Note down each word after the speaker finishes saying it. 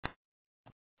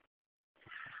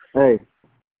Hey,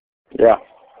 Yeah.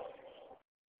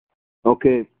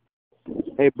 okay.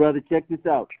 Hey, brother, check this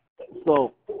out.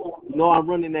 So, I'm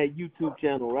running that YouTube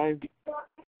channel, right?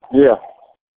 Yeah.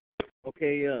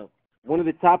 Okay, one of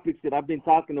the topics that I've been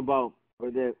talking about, or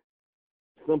that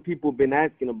some people have been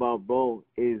asking about, bro,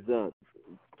 is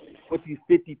what these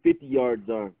 50-50 yards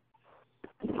are.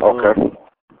 Okay.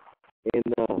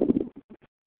 And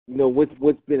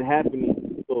what's been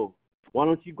happening. So, why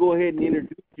don't you go ahead and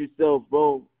introduce yourself,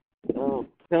 bro?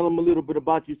 Tell them a little bit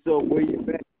about yourself, where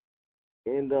you're at,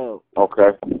 and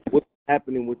Okay. what's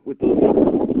happening with those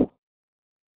numbers.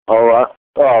 All right.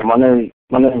 My name's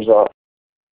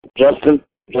Justin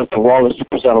Wallace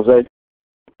from San Jose.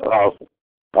 I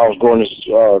was going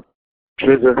to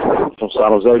Trigger from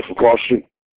San Jose from Wall Street.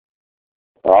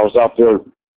 I was out there.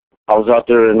 I was out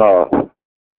there in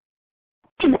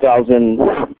 2000,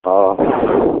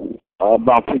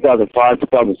 about 2005,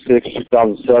 2006,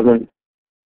 2007,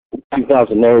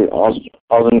 2008. I was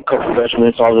in a couple of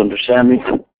regiments. I was under Sammy.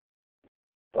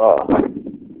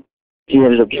 He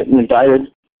ended up getting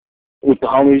indicted with the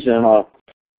homies,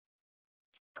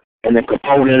 and then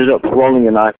Capone ended up rolling,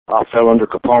 and I fell under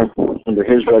Capone, under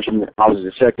his regiment. I was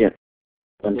the second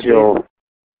until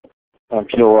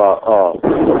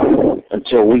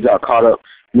we got caught up.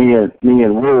 Me and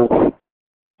Rule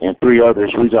and three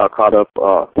others, we got caught up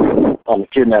on the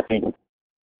kidnapping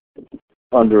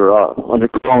under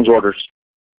Capone's orders.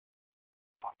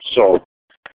 So.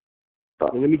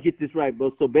 Let me get this right,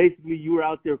 bro. So basically, you were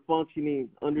out there functioning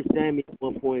under Sammy at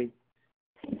one point.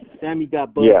 Sammy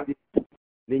got busted. Yeah.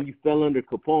 Then you fell under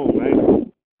Capone, right?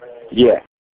 Yeah,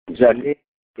 exactly.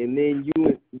 And then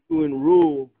you and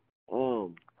Rule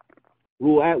Atwell,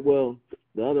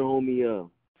 the other homie,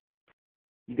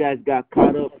 you guys got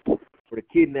caught up for the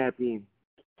kidnapping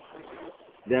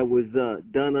that was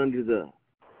done under the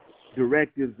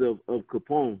directives of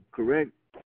Capone, correct?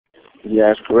 Yeah,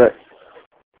 that's correct.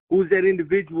 Who's that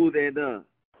individual that,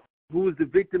 who was the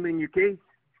victim in your case?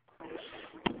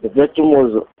 The victim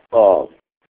was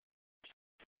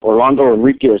Orlando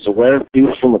Enriquez. He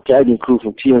was from a tagging crew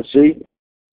from TNC.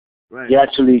 Right. He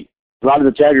actually, a lot of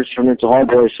the taggers turned into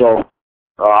homeboys. So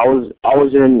I was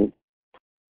in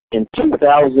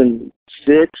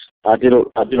 2006. I did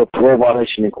a parole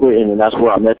violation in Quinton, and that's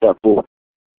where I met that fool.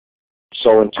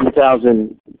 So in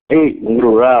 2008, when we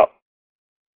were out,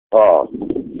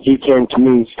 he came to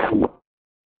me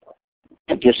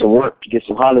to get some work, to get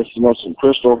some highlights, some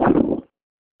crystal.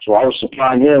 So I was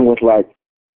supplying him with like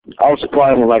an ounce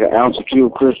of pure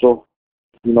crystal,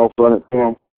 for him,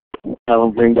 have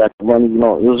him bring back the money. It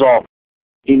was all,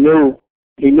 he knew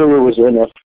it was in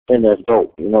that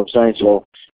dope, you know what I'm saying? So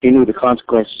he knew the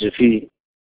consequences if he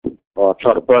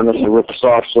tried to burn us and rip us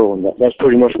off. So that's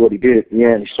pretty much what he did at the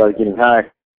end. He started getting high,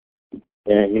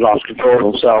 and he lost control of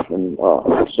himself, and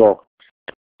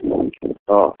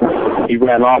he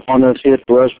ran off on us, hid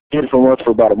from us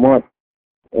for about a month,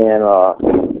 and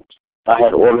I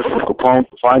had orders from Capone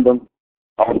to find him.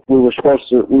 We were supposed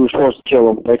to kill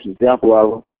him, make an example out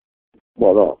of him,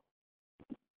 but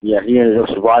yeah, he ended up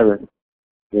surviving.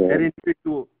 Yeah. That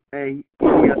individual, hey,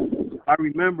 I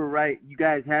remember, right? You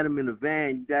guys had him in a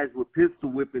van. You guys were pistol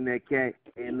whipping that cat,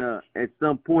 and at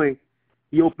some point,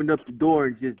 he opened up the door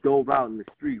and just dove out in the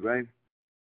street, right?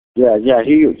 Yeah.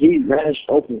 He managed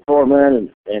to open the door,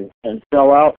 man, and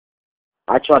fell out.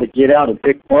 I tried to get out and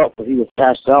pick him up, but he was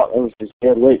passed out. It was just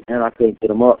dead weight, man. I couldn't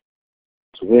get him up.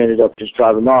 So we ended up just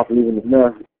driving off, leaving him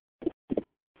there.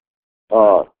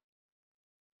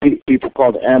 People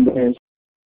called the ambulance,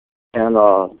 and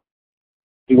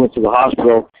he went to the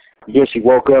hospital. I guess he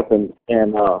woke up, and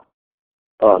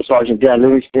Sergeant Dan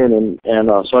Livingston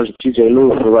and Sergeant T.J.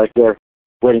 Lewis were right there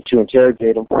waiting to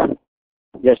interrogate him.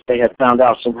 Yes, they had found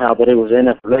out somehow that it was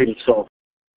NF related, so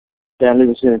Dan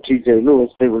Livingston and T.J.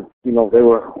 Lewis, they were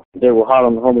hot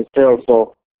on the homie's tail,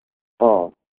 so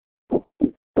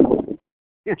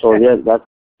yeah,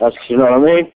 that's you know what I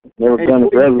mean? They were gunning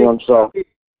for everyone, so.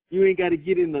 You ain't got to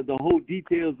get into the whole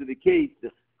details of the case.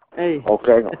 Hey.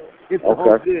 Okay. It's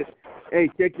all good. Hey,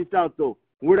 check this out though.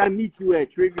 Where'd I meet you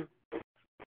at, Trigger?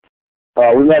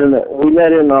 We met in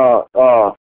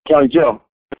county jail.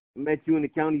 I met you in the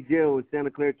county jail, in Santa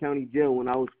Clara County Jail, when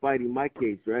I was fighting my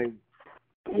case, right?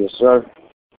 Yes, sir.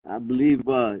 I believe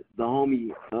the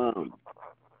homie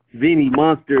Vinny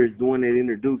Monster is the one that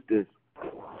introduced us.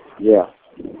 Yeah.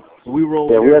 We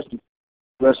rolled. Yeah, we had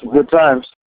some good times.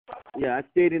 Yeah, I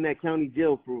stayed in that county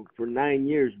jail for 9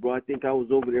 years, bro. I think I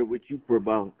was over there with you for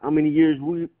about, how many years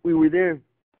we were there?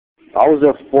 I was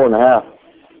there for 4.5.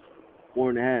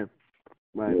 4.5.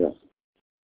 Right. Yeah.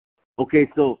 Okay,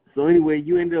 so anyway,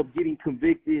 you ended up getting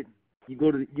convicted you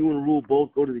and Rule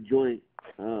both go to the joint.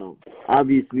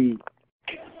 Obviously,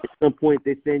 at some point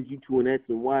they send you to an S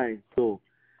and Y. So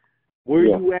where are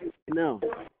you at now?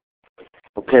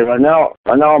 Okay, right now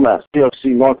I'm at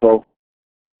CFC Norco.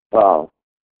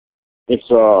 It's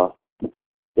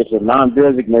a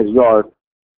non-designated yard.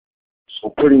 So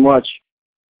pretty much,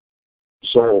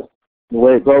 so the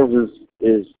way it goes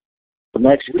is the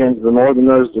Mexicans, the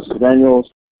Northerners, the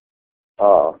Sudanos,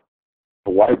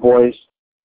 the white boys,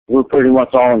 we're pretty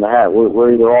much all in the hat.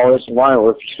 We're either all S and Y,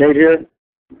 or if you stayed here,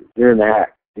 you're in the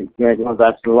hat. You can't go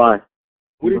back to the line.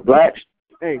 What is blacks?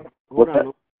 Hey, hold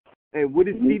on. Hey, what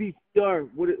is CDCR?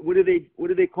 What do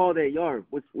they call that yard?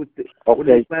 What's the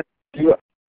okay?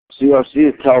 CRC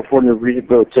is California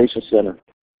Rehabilitation Center.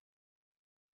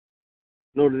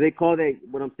 No, do they call that?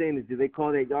 What I'm saying is, do they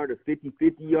call that yard a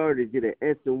 50-50 yard? Is it a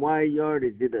S and Y yard?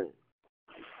 Is it a?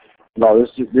 No,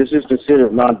 this is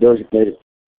considered non-designated.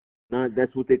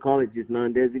 That's what they call it, just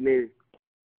non-designated.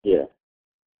 Yeah.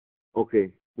 Okay,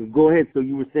 well, go ahead. So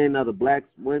you were saying now the blacks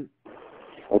went.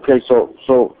 Okay, so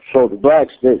the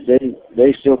blacks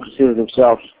they still consider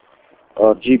themselves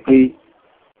GP.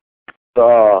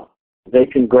 They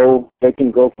can go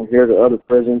from here to other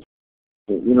prisons.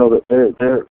 You know that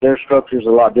their structure is a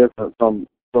lot different from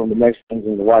the Mexicans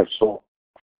and the whites. So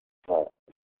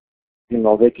you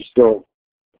know they can still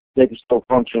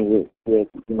function with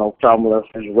you know child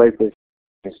molesters, rapists,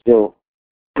 and still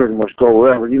pretty much go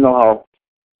wherever. You know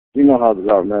how they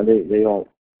are, man. They don't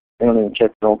even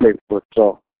check their own paperwork.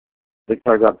 So they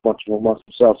probably got a bunch of them amongst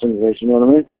themselves anyways. You know what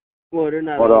I mean? Well, they're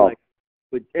not all like.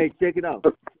 But hey, check it out.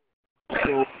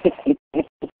 So,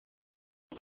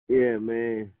 yeah,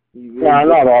 man. Nah,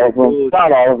 not all of them.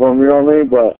 Not all of them. You know what I mean?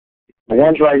 But the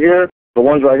ones right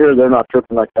here, they're not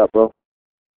tripping like that, bro.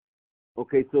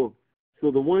 Okay, so the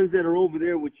ones that are over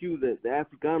there with you, the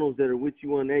Africanos that are with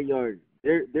you on that yard,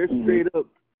 they're straight up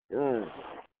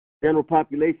general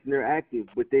population. They're active,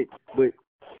 but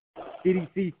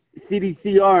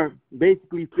CDCR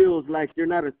basically feels like they're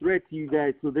not a threat to you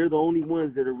guys, so they're the only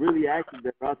ones that are really active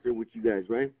that are out there with you guys,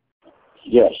 right?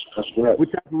 Yes, that's correct.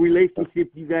 What type of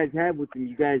relationship you guys have with them?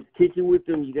 You guys kicking with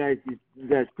them? You guys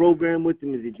program with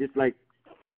them? Is it just like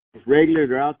it's regular?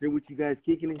 They're out there with you guys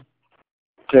kicking it?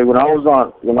 Okay, when I was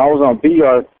on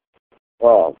BR,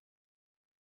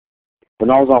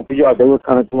 they were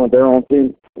kind of doing their own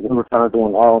thing. We were kind of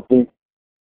doing our own thing.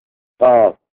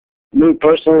 Me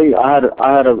personally, I had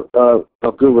a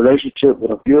good relationship with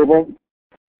a few of them,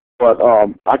 but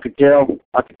I could tell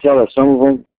that some of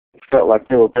them felt like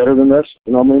they were better than us.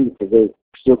 You know what I mean? Because they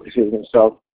still consider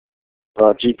themselves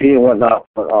GP and whatnot.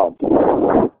 But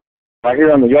right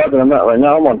here on the yard that I'm at right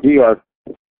now, I'm on D yard.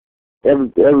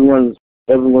 Everyone's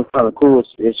kind of cool.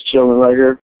 It's chilling right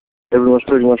here. Everyone's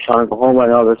pretty much trying to go home right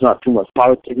now. There's not too much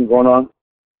politicking going on.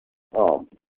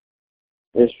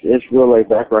 It's real laid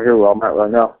back right here where I'm at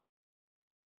right now.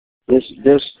 This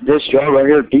yard right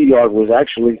here, D yard, was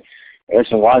actually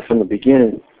S and Y from the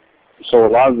beginning. So a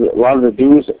lot of the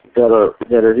dudes that are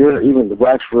here, even the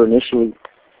blacks, were initially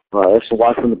S and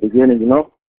Y from the beginning, you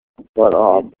know. But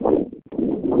I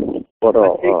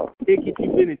take it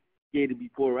you've been interrogated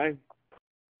before, right?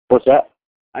 What's that?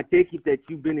 I take it that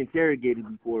you've been interrogated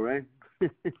before, right?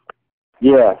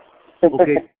 Yeah.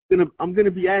 Okay. I'm gonna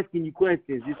be asking you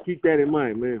questions. Just keep that in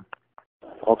mind, man.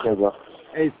 Okay, bro.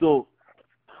 Hey, so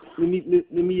let me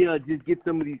just get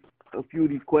a few of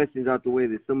these questions out the way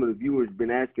that some of the viewers have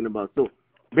been asking about. So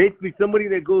basically, somebody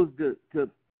that goes to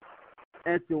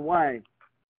S and Y,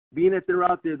 being that they're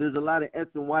out there, there's a lot of S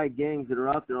and Y gangs that are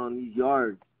out there on these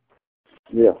yards.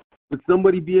 Yeah. Would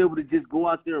somebody be able to just go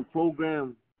out there and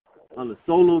program on a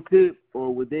solo tip,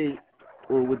 or would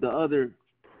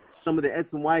some of the S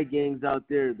and Y gangs out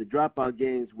there, the dropout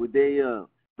gangs, would they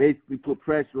basically put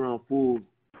pressure on fools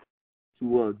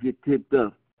to get tipped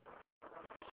up?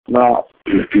 No,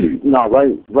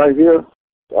 right here,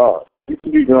 you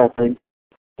can do your own thing.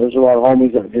 There's a lot of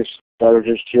homies that are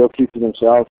just chill, keeping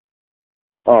themselves.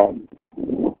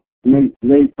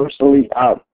 Me personally,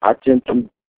 I tend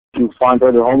to find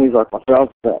other homies like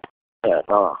myself that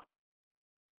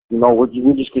you know,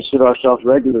 we just consider ourselves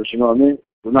regulars. You know what I mean?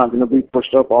 We're not going to be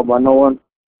pushed up all by no one.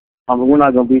 I mean, we're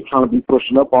not going to be trying to be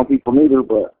pushing up on people neither,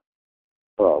 but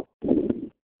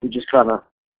we just kind of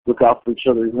look out for each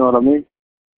other. You know what I mean?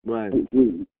 Right.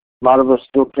 A lot of us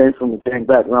still came from a gang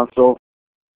background, so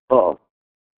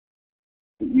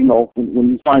you know, when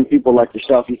you find people like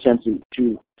yourself, you tend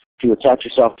to attach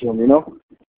yourself to them. You know?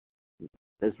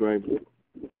 That's right.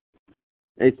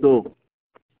 Hey, so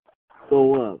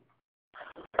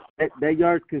that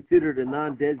yard's considered a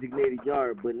non-designated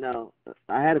yard, but now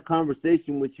I had a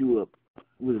conversation with you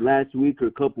was last week or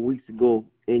a couple weeks ago,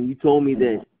 and you told me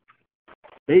that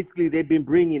basically they've been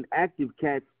bringing active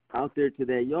cats out there to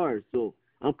that yard. So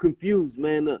I'm confused,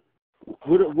 man.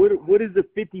 What is the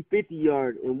 50-50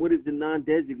 yard and what is the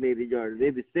non-designated yard? Are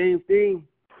they the same thing?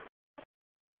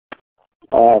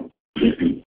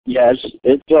 Yeah,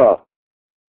 it's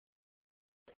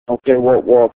okay.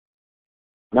 Well,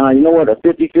 now you know what, a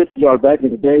 50-50 yard back in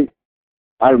the day.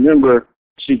 I remember.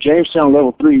 See, Jamestown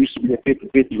Level 3 used to be a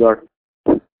 50-50 yard.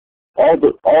 All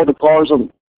the cars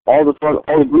on all the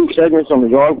group segments on the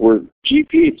yard were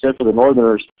GP except for the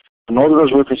Northerners. The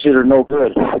Northerners were considered no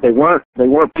good. They weren't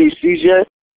PCs yet,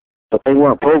 but they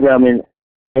weren't programming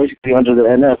basically under the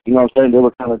NF. You know what I'm saying? They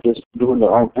were kind of just doing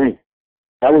their own thing.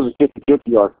 That was a 50-50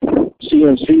 yard.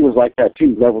 CMC was like that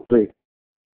too, Level 3.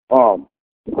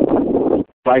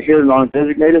 Right here,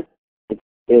 non-designated,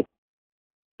 it's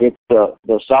the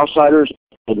Southsiders,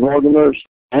 the Northerners,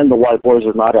 and the white boys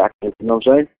are not active. You know what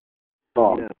I'm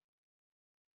saying?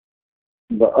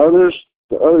 The others,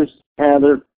 they're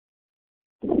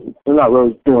not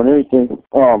really doing anything.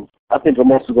 I think that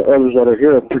most of the others that are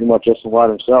here are pretty much just by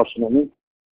themselves. You know what I mean?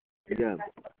 Yeah.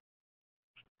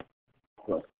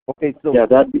 Okay, so yeah,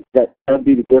 that'd be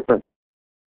the difference.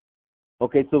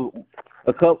 Okay, so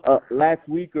last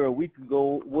week or a week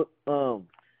ago, what I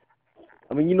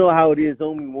mean, you know how it is,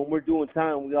 homie. When we're doing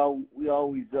time, we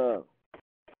always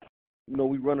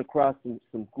we run across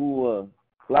some cool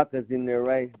placas in there,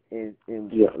 right? And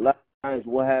yeah. A lot of times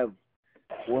we'll have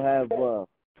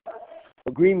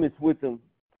agreements with them,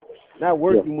 not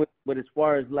working with, but as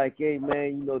far as like, hey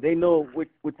man, they know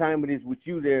what time it is with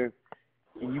you there,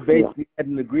 and you basically had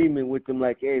an agreement with them,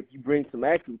 like, hey, if you bring some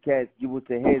active cats, give us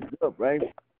a heads up, right?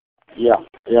 Yeah,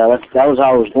 that was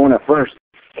how I was going at first.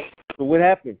 So what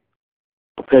happened?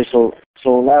 Okay, so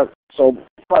probably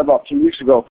about 2 weeks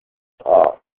ago,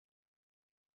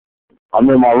 I'm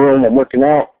in my room, I'm working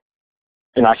out,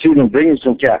 and I see them bringing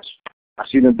some cats. I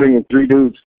see them bringing 3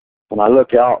 dudes. When I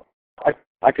look out,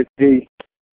 I could see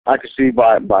by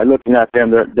looking at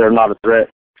them, they're not a threat.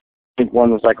 I think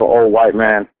one was like an old white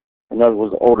man, another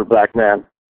was an older black man.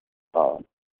 I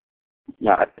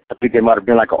think they might have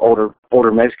been like an older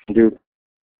Mexican dude.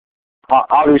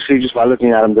 Obviously, just by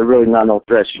looking at them, they're really not no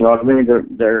threats. You know what I mean?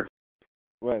 They're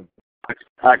right.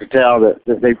 I could tell that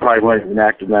they probably weren't even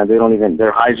active, man. They don't even,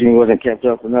 their hygiene wasn't kept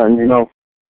up or nothing,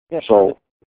 Yeah. So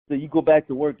you go back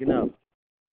to working out.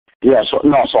 Yeah, so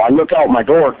I look out my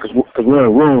door because we're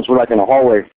in rooms, we're like in a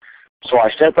hallway. So I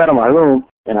step out of my room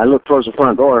and I look towards the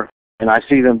front door and I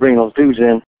see them bring those dudes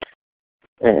in,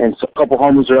 and so a couple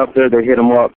homies are up there. They hit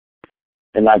them up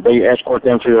and they escort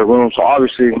them to their room. So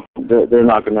obviously they're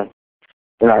not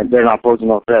posing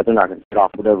no threat. They're not gonna get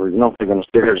off whatever. They're gonna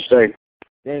stay here to stay.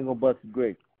 They ain't gonna bust a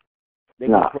grape.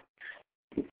 Nah.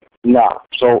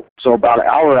 So about an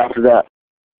hour after that,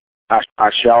 I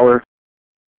shower.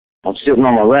 I'm sitting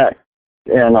on my rack,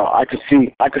 and I could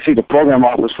see the program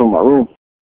office from my room,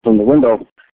 from the window.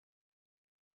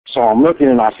 So I'm looking,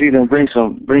 and I see them bring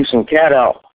some cat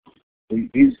out.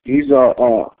 He's a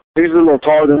little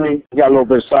taller than me. He got a little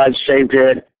bit of size, shaved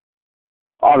head.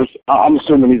 I'm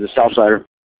assuming he's a Southsider.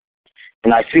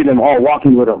 And I see them all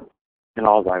walking with him, and I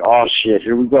was like, oh shit,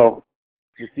 here we go.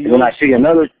 And then I see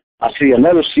another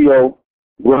CO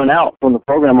run out from the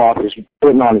program office,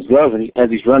 putting on his gloves as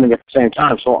he's running at the same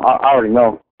time. So I already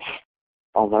know.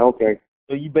 I was like, okay.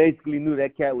 So you basically knew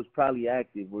that cat was probably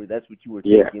active, or that's what you were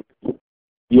thinking.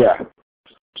 Yeah.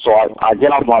 So I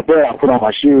get off my bed, I put on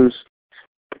my shoes,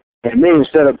 and me,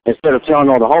 instead of telling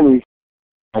all the homies,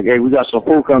 like, hey, we got some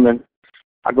food coming,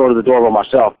 I go to the door by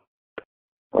myself.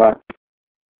 Right.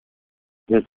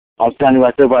 I was standing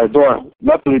right there by the door.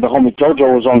 Luckily, the homie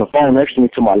JoJo was on the phone next to me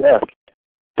to my left.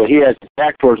 But he has his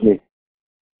back towards me.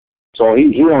 So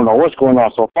he don't know what's going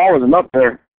on. So if I wasn't up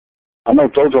there, I know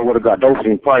JoJo would have got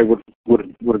dopey and probably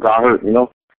would have got hurt,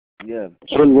 Yeah.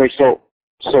 So anyway, so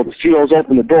the COs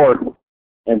open the door,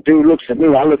 and dude looks at me,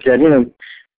 I look at him,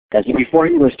 and before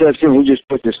he even steps in, he just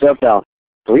puts his stuff down.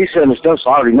 So he's setting his stuff,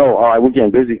 so I already know, all right, we're getting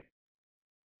busy.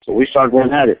 So we start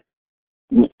going at it.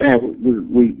 Man,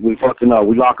 we fucking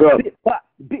we lock up.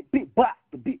 Bit bop.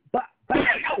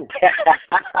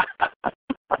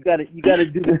 You gotta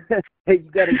do the you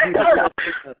gotta do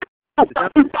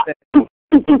the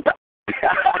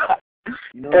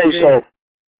Hey, so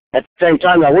at the same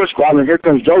time that we're squabbling, here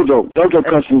comes JoJo. JoJo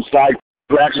comes from the side,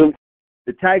 Jackson.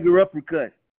 The tiger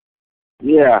uppercut.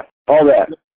 Yeah, all that.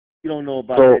 You don't know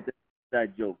about that. That's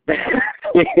that joke.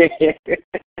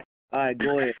 All right,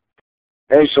 go ahead.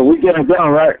 Hey, so we get them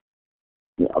down, right?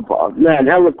 Man,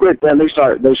 hella quick, man. They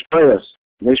spray us.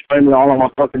 They spray me all on my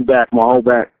fucking back, my whole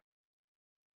back.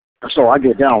 So I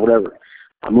get down, whatever.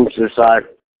 I moved to the side.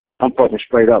 I'm fucking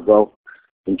straight up, bro.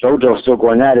 And JoJo's still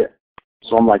going at it.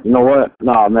 So I'm like, you know what?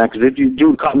 Nah, man, because the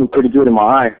dude caught me pretty good in my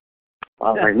eye.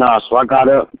 I was like, nah. So I got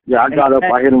up. Yeah, I got up.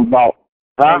 I hit him about.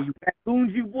 Huh? Hey, you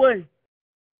raccoons, you boy.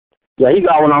 Yeah, he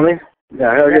got one on me.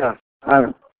 Yeah, hell yeah.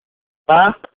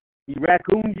 Huh? He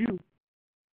raccooned you.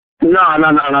 No.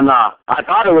 I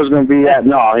thought it was going to be that.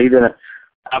 No, he didn't.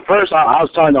 At first, I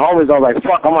was telling the homies, I was like,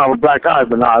 fuck, I'm going to have a black eye.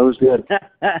 But no, it was good.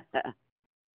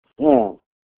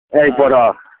 Hey, but,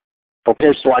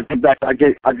 okay, so I get back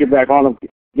on him,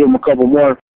 give him a couple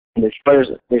more, and they spray us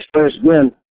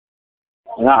again.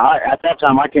 And at that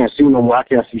time, I can't see no more. I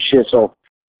can't see shit. So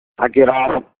I get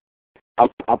off. I'm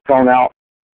thrown out.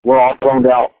 We're all thrown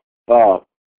out.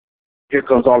 Here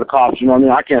comes all the cops. You know what I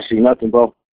mean? I can't see nothing,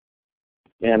 bro.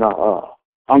 And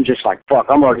I'm just like, fuck.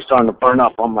 I'm already starting to burn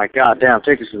up. I'm like, God damn,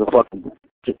 take us to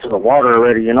the water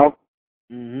already, you know?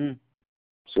 Mhm.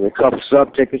 So they cuff us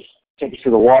up, take us to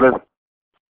the water,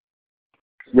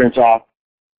 rinse off,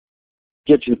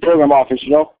 get to the program office,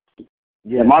 you know?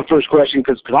 Yeah. And my first question,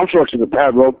 because I'm short to the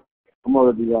pad, bro. I'm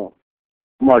already off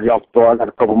the door. I got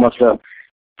a couple months left.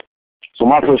 So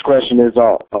my first question is,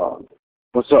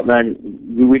 what's up, man?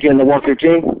 We getting the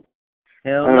 115?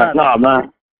 Hell no. Like, nah,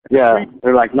 man. Yeah.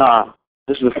 They're like, nah,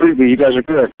 this is a freebie. You guys are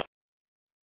good.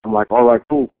 I'm like, all right,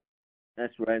 cool.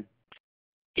 That's right.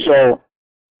 So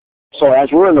as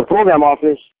we're in the program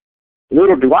office,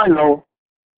 little do I know,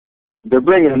 they're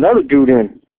bringing another dude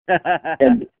in.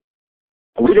 And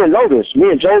we didn't know this.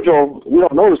 Me and JoJo, we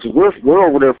don't know this because we're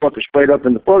over there fucking sprayed up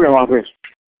in the program office.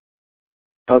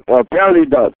 Apparently,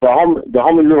 the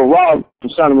homie little Rob from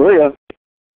Santa Maria, as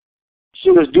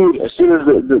soon as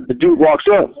the dude walks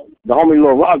up, the homie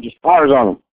little Rob just fires on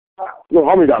him. Little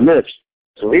homie got mixed,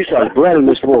 so he started blending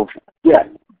this fool. Yeah.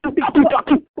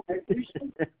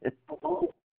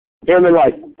 him and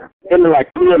like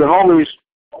 3 other homies,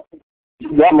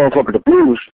 that motherfucker the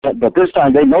blues. But this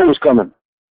time they know it was coming.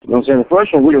 You know what I'm saying? The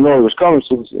first one we didn't know it was coming,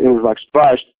 so it was like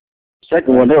surprise. The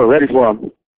second one they were ready for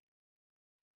him.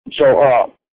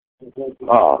 So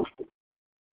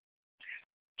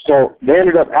they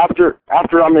ended up after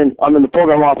I'm in the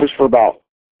program office for about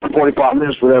 45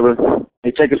 minutes, whatever. They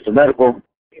take us to medical.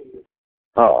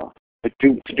 To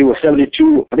do a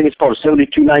 72. I think it's called a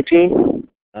 7219.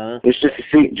 It's just to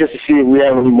see if we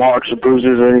have any marks or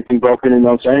bruises or anything broken. You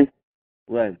know what I'm saying?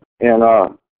 Right. And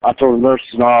I told the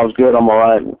nurses, no, I was good. I'm all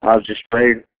right. I was just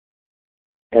sprayed.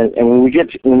 And when we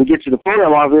get to the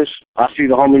program office, I see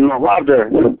the homie little Rob there.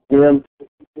 Him,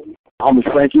 homie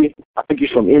Frankie. I think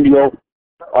he's from Indio.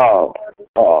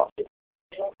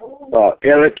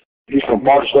 Eric, he's from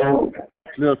Barstow.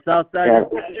 Little Southside.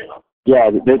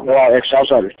 Yeah, they're all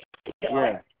ex-Southsiders.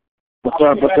 Yeah. But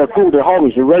they're cool. They're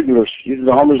homies. They're regulars. These are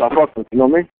the homies I fuck with. You know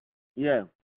what I mean? Yeah.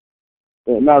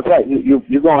 Matter of fact,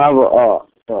 you're gonna have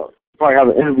probably have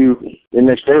an interview the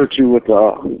next day or two with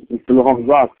the little homie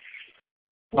Rob.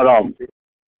 But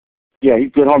yeah, he's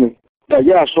a good homie. But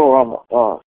yeah, so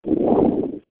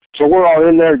we're all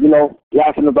in there, you know,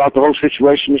 laughing about the whole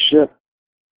situation and shit.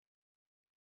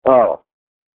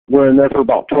 We're in there for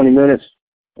about 20 minutes,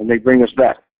 and they bring us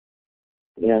back.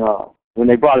 And when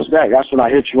they brought us back, that's when I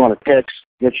hit you on a text,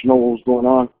 let you know what was going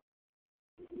on.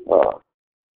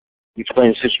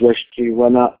 Explain the situation to you,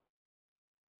 whatnot.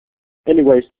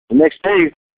 Anyways, the next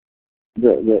day,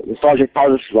 the sergeant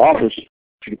called us to the office,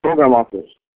 to the program office.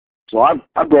 So I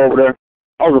go over there.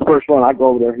 I was the first one. I go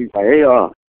over there. He's like, hey,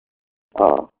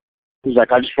 he's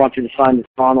like, I just want you to sign this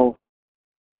chrono.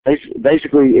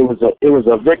 Basically, it was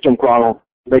a victim chrono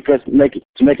because to make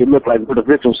it look like we're the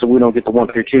victim, so we don't get the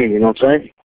 115. You know what I'm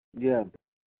saying? Yeah.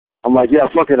 I'm like, yeah,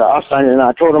 fuck it. I'll sign it. And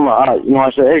I told him, I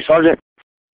said, hey, Sergeant.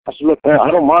 I said, look, man,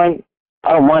 I don't mind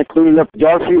cleaning up the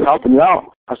yard for you, helping you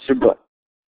out. I said, but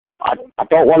I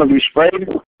don't want to be sprayed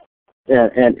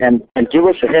and give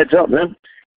us a heads up, man.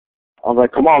 I was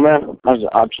like, come on, man. I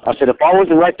said, if I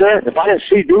wasn't right there, if I didn't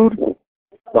see dude,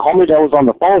 the homie that was on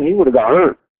the phone, he would have got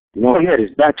hurt. You know, he had his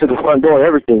back to the front door,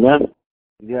 everything, man.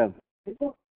 Yeah.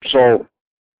 So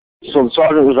the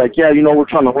sergeant was like, yeah, you know, we're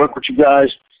trying to work with you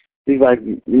guys. He's like,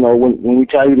 you know, when we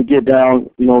tell you to get down,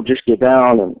 you know, just get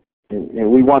down,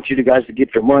 and we want you guys to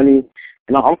get your money.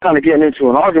 And I'm kind of getting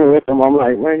into an argument with him. I'm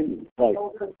like, man, like,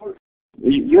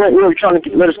 you ain't really trying to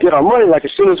let us get our money. Like,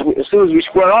 as soon as we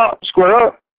square up,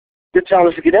 you're telling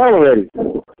us to get down already.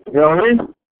 You know what I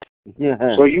mean?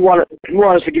 Yeah. So you want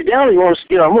us to get down, or you want us to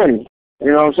get our money?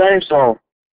 You know what I'm saying? So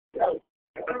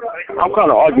I'm kind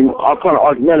of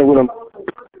argumentative with him.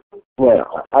 But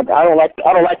I don't like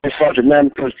this sergeant, man,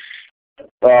 because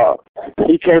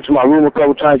he came to my room a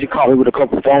couple times. He caught me with a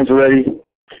couple phones already.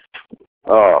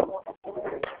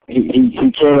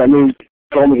 He came at me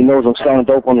told me he knows I'm selling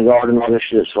dope on the yard and all this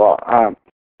shit. So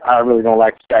I really don't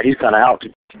like that. He's kind of out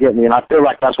to get me, and I feel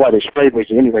like that's why they sprayed me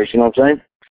anyways. You know what I'm saying?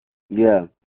 Yeah.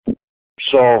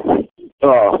 So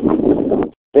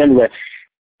anyway,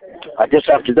 I guess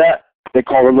after that they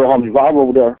call a little homie Rob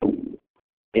over there,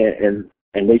 and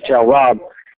they tell Rob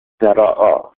that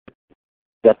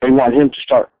that they want him to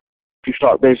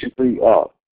start basically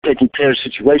taking care of the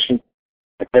situation.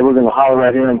 Like they were going to holler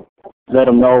at him, let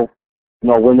him know,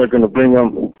 when they're going to bring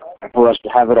him for us to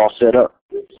have it all set up.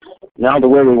 Now the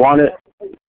way we want it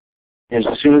is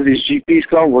as soon as these GPs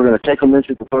come, we're going to take them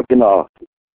into the fucking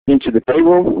into the day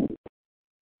room.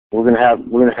 We're going to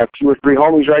have 2 or 3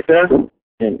 homies right there, and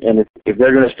if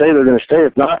they're going to stay, they're going to stay.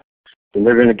 If not, then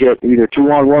they're going to get either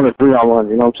 2-on-1 or 3-on-1.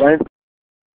 You know what I'm saying?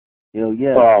 Yo,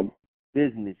 yeah.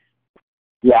 Business.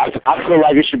 Yeah, I feel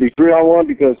like it should be 3-on-1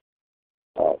 because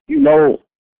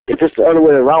if it's the other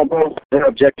way around, bro, their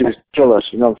objective is to kill us.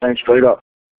 You know what I'm saying? Straight up.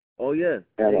 Oh yeah.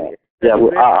 And,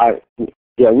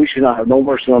 we should not have no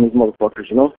mercy on these motherfuckers.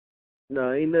 You know?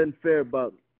 No, ain't nothing fair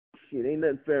about shit. Ain't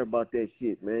nothing fair about that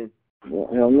shit, man. Yeah,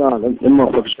 hell no, them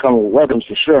motherfuckers coming with weapons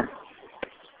for sure.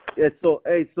 Yeah. So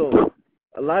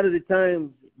a lot of the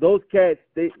times those cats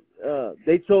they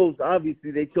chose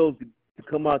to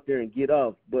come out there and get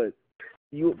off, but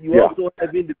you also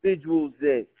have individuals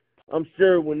that I'm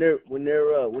sure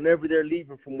whenever they're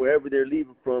leaving from wherever they're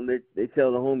leaving from, they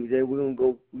tell the homies, hey, we're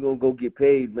gonna go get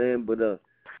paid, man. But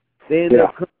they end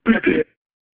up coming out there,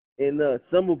 and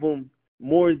some of them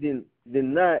more than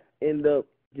not end up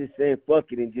just saying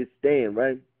fuck it and just staying,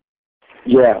 right?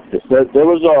 Yeah, there's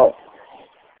a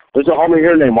homie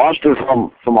here named Monster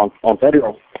from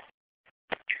Ontario.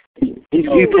 He's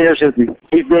been here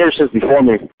since before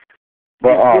me.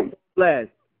 But blast.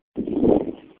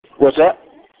 What's that?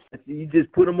 You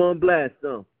just put him on blast,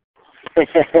 huh?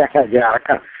 Yeah,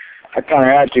 I kind of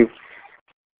had to.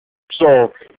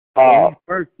 So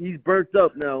he's burnt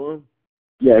up now, huh?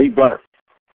 Yeah, he burnt.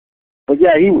 But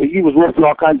yeah, he was whooping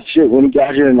all kinds of shit when he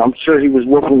got here, and I'm sure he was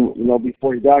whooping,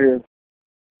 before he got here.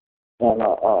 And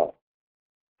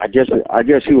I guess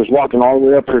he was walking all the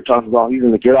way up here talking about he's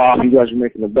gonna get off. You guys are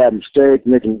making a bad mistake,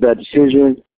 making a bad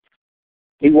decision.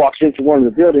 He walks into one of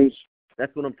the buildings.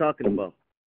 That's what I'm talking about.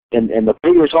 And the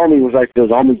previous homie was like, "There's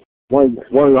homie, one of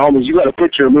the homies. You got a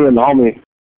picture of me and the homie.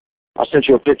 I sent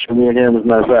you a picture of me and him, as a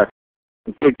matter of fact.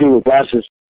 The big dude with glasses.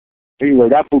 Anyway,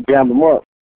 that fool jammed him up,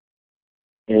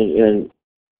 and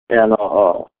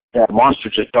that Monster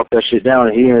just ducked that shit down,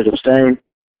 and he ended up staying.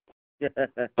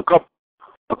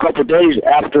 a couple of days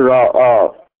after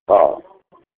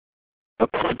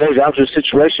the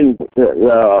situation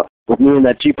with me and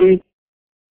that GP,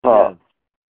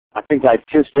 I think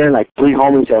since then, 3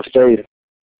 homies have stayed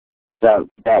that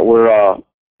were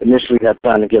initially had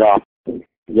planned to get off.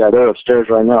 Yeah, they're upstairs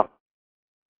right now.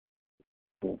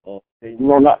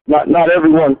 Not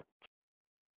everyone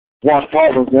wants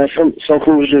problems, man. Some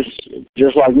fools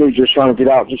just like me, just trying to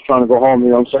get out, just trying to go home. You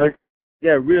know what I'm saying?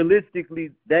 Yeah,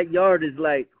 realistically, that yard is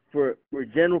like for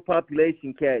general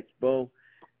population cats, bro.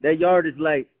 That yard is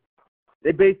like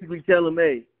they basically tell them,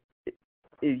 hey,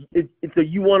 it's a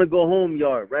you want to go home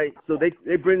yard, right? So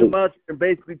they bring them out there and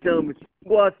basically tell them if you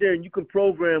go out there and you can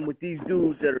program with these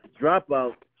dudes that are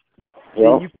dropouts,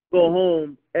 then you can go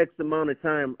home X amount of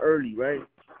time early, right?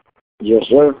 Yes,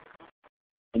 sir.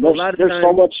 And there's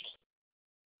so much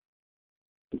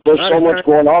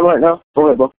going on right now. Go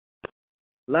ahead, bro.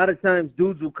 A lot of times,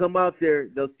 dudes will come out there.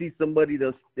 They'll see somebody.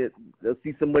 They'll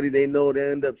see somebody they know. They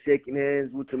end up shaking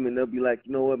hands with them, and they'll be like,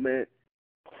 you know what, man?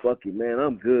 Fuck it, man.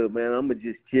 I'm good, man. I'm gonna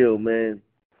just chill, man.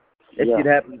 That shit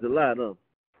happens a lot, huh?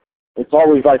 It's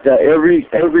always like that. Every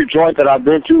joint that I've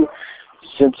been to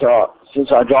since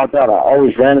I dropped out, I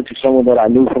always ran into someone that I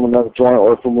knew from another joint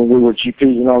or from when we were GP.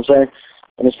 You know what I'm saying?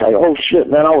 And it's like, oh shit,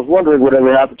 man. I was wondering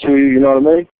whatever happened to you. You know what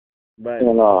I mean? Right.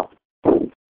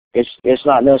 And it's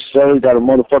not necessarily that a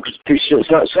motherfucker's a piece of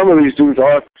shit. Some of these dudes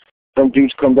are. Some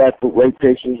dudes come back with rape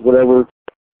cases, whatever,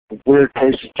 weird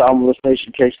cases, child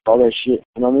molestation cases, all that shit.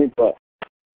 You know what I mean? But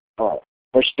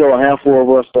there's still a handful of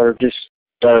us that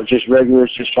are just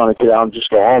regulars, just trying to get out and just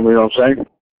go home. You know what I'm saying?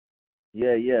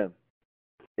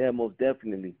 Yeah, most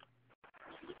definitely.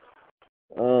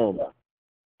 And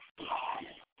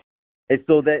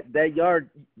so that yard,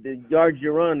 the yard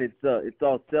you're on, it's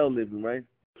all cell living, right?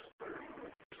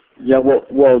 Yeah,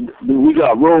 well, we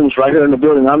got rooms right here in the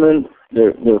building I'm in.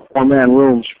 They're 4-man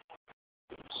rooms.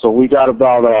 So we got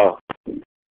about I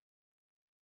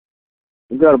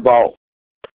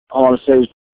want to say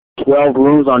 12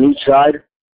 rooms on each side.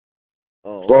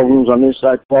 12 rooms on this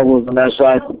side, 12 rooms on that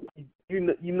side.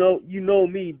 You know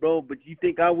me, bro. But you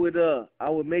think I would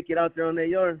make it out there on that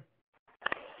yard?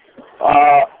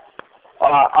 I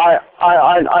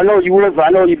know you would, but I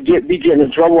know you'd be getting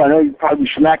in trouble. I know you'd probably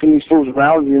be smacking these fools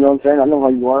around. You know what I'm saying? I know how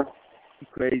you are. You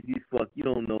crazy as fuck. You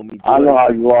don't know me, boy. I know how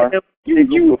you are.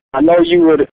 I know you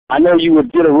would. I know you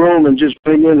would get a room and just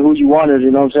bring in who you wanted.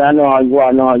 You know what I'm saying? I know how you are.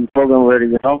 I know how you program ready.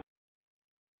 You know.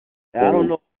 I don't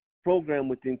know program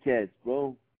within cats,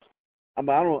 bro. I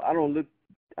don't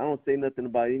say nothing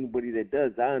about anybody that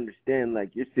does. I understand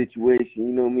like your situation.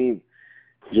 You know what I mean?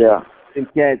 Yeah.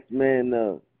 And cats, man.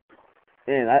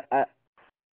 Man, I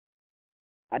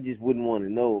just wouldn't want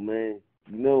to know, man.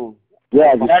 You know.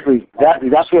 Yeah, exactly.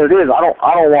 That's what it is. I don't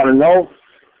want to know,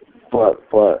 but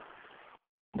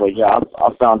yeah, I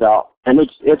found out, and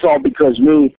it's all because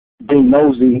me being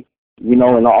nosy, you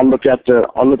know, and I'll look at their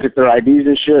IDs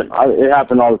and shit. It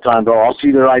happens all the time, bro. I'll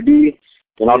see their ID,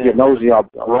 and I'll get nosy. I'll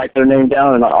write their name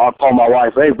down, and I'll call my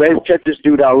wife. Hey, babe, check this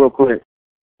dude out real quick.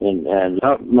 And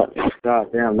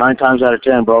God damn, 9 times out of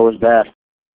 10, bro, it's bad.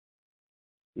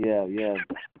 Yeah. Yeah.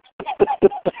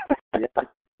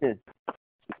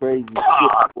 Crazy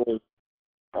shit.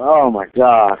 Oh my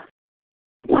God.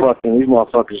 These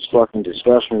motherfuckers fucking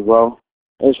disgust me, bro.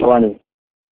 It's funny.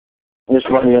 And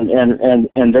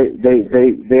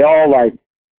they all like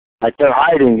they're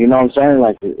hiding, you know what I'm saying?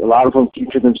 Like a lot of them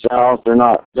keep to themselves. They're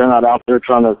not out there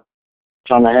trying to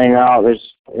hang out.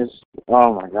 It's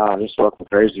oh my God, it's fucking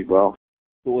crazy, bro.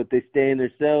 So what, they stay in their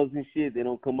cells and shit? They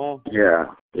don't come out? Yeah,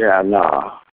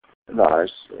 no,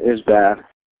 it's bad.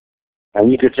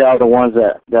 And you could tell the ones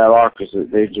that are, because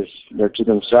they're to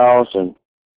themselves, and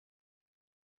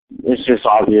it's just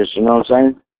obvious, you know what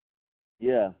I'm saying?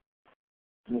 Yeah.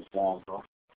 It's bad, bro.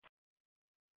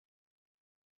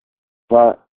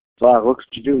 But what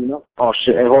could you do, you know? Oh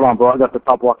shit, hey, hold on, bro, I got the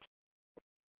top watch.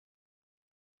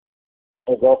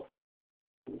 Hey, bro.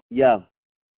 Yeah.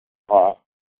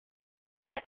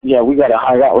 Yeah, we gotta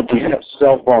hide out with these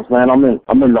cell phones, man. I'm in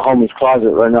the homie's closet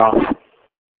right now.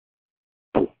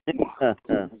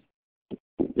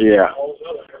 Yeah.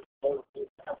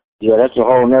 Yeah, that's a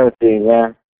whole nother thing,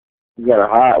 man. We gotta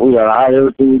hide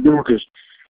everything we do, because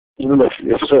even if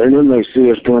certain inmates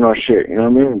see us doing our shit, you know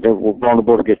what I mean? We're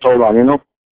vulnerable to get told on, you know?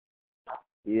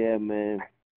 Yeah, man.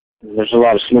 There's a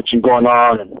lot of snitching going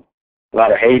on, and a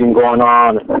lot of hating going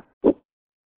on.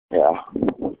 Yeah.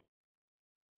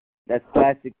 That's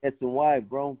classic S&Y,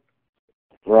 bro.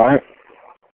 Right.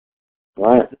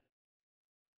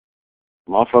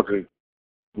 Motherfuckers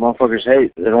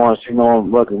hate. They don't want to see no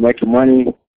one fucking making money.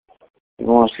 They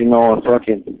don't want to see no one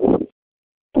fucking.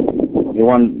 They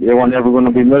want everyone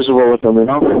to be miserable with them, you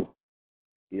know?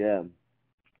 Yeah.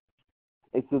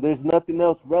 And so there's nothing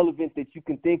else relevant that you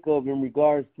can think of in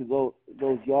regards to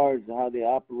those yards and how they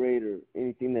operate, or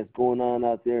anything that's going on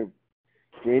out there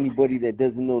for anybody that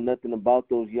doesn't know nothing about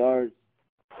those yards?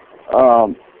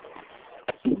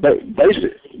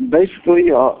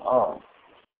 Basically, I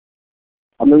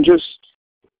mean, just,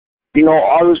 you know,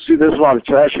 obviously there's a lot of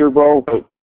trash here, bro, but,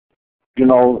 you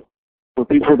know, for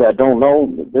people that don't know,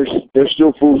 there's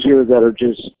still fools here that are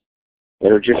just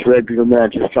regular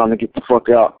men, just trying to get the fuck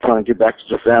out, trying to get back to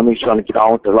their families, trying to get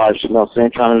on with their lives, you know what I'm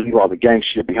saying? Trying to leave all the gang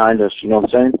shit behind us, you know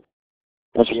what I'm saying?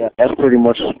 That's pretty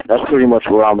much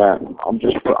where I'm at.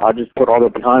 I just put all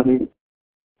that behind me,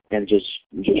 and just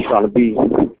trying to be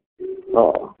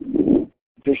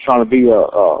a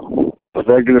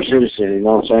regular citizen, you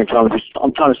know what I'm saying?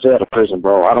 I'm trying to stay out of prison,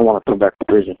 bro. I don't want to come back to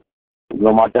prison. You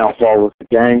know, my downfall was the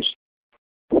gangs.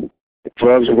 The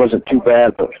drugs, it wasn't too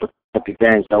bad, but the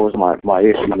gangs, that was my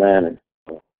issue, man. And,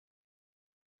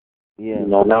 yeah. You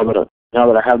know, now that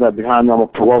I have that behind me, I'm gonna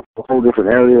promote a whole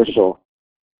different area. So,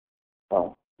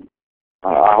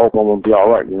 I hope I'm gonna be all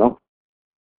right. You know.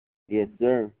 Yes,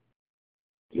 sir.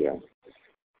 Yeah.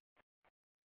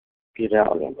 Get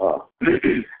out and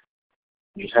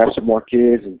just have some more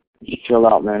kids and just chill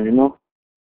out, man. You know.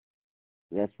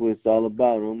 That's what it's all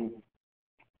about, homie.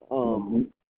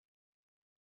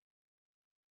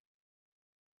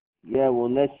 Yeah, well,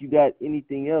 unless you got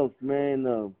anything else,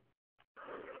 man,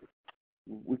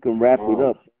 we can wrap it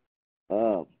up.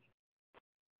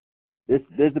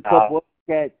 There's a couple of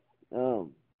cats.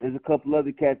 There's a couple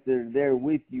other cats that are there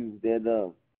with you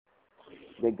that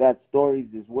got stories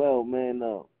as well, man.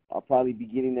 I'll probably be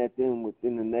getting at them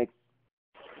within the next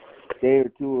day or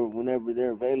two, or whenever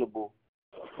they're available.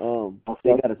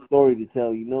 They got a story to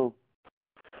tell, you know.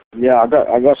 Yeah, I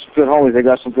got some good homies. They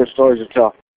got some good stories to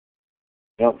tell.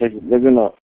 You know,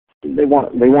 they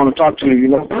want to talk to you, you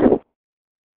know.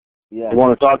 Yeah. They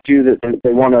want to talk to you. That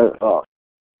they want to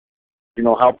you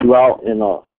know, help you out, and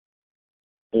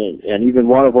even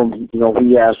one of them, you know,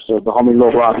 he asked the homie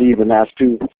Lil Rob, he even asked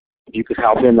too if you could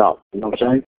help him out. You know what I'm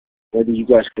saying? Maybe you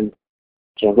guys can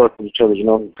can't work with each other, you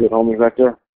know. Good homies right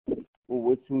there.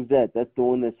 Well, who's that? That's the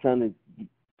one that's trying to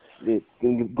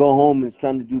go home and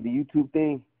trying to do the YouTube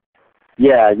thing?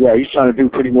 Yeah, he's trying to do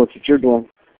pretty much what you're doing.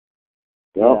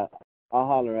 Yep. Yeah, I'll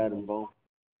holler at him, bro.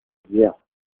 Yeah.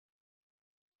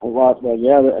 All right, well,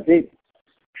 yeah, I think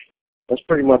that's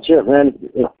pretty much it, man.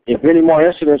 If any more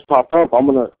incidents pop up, I'm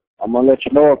gonna let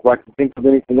you know if I can think of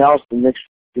anything else. The next,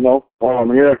 you know, while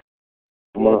I'm here,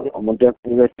 I'm gonna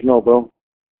definitely let you know, bro.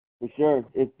 For sure.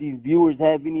 If these viewers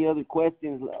have any other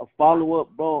questions, a follow up,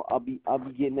 bro, I'll be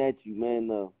getting at you,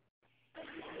 man.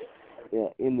 Yeah.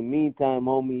 In the meantime,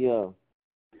 homie,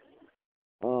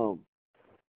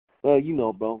 well, you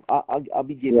know, bro, I'll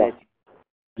be getting at you.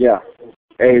 Yeah.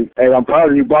 Hey, I'm proud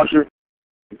of you, Boxer.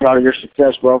 I'm proud of your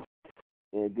success, bro.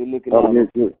 Yeah, good looking out.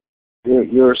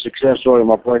 You're a success story,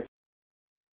 my boy.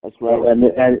 That's right. And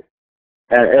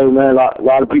hey, man, a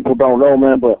lot of people don't know,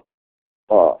 man, but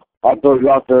I'll throw you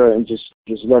out there and just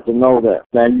let them know that,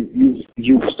 man,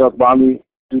 you've stuck by me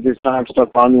through this time,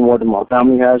 stuck by me more than my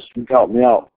family has. You've helped me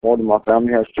out more than my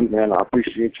family has too, man. I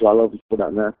appreciate you. I love you for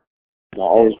that, man. I'll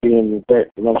always be in your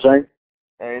debt. You know what I'm saying?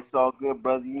 Hey, it's all good,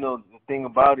 brother. You know, the thing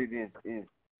about it is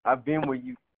I've been where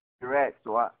you're at,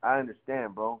 so I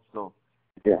understand, bro. So,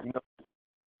 yeah, you know,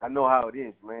 I know how it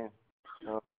is, man.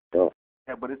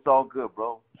 yeah, but it's all good,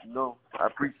 bro. You know, I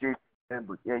appreciate it,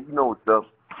 but yeah, you know what's up.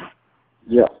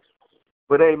 Yeah.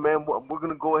 But hey, man, we're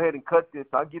gonna go ahead and cut this.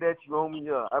 I'll get at you, homie.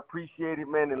 I appreciate it,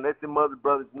 man, and let them other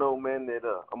brothers know, man, that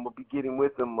I'm gonna be getting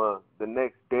with them the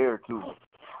next day or two.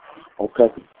 Okay.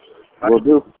 Will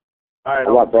do. All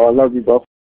right, bro. I love you, bro.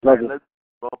 Love you.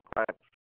 Bro. All right.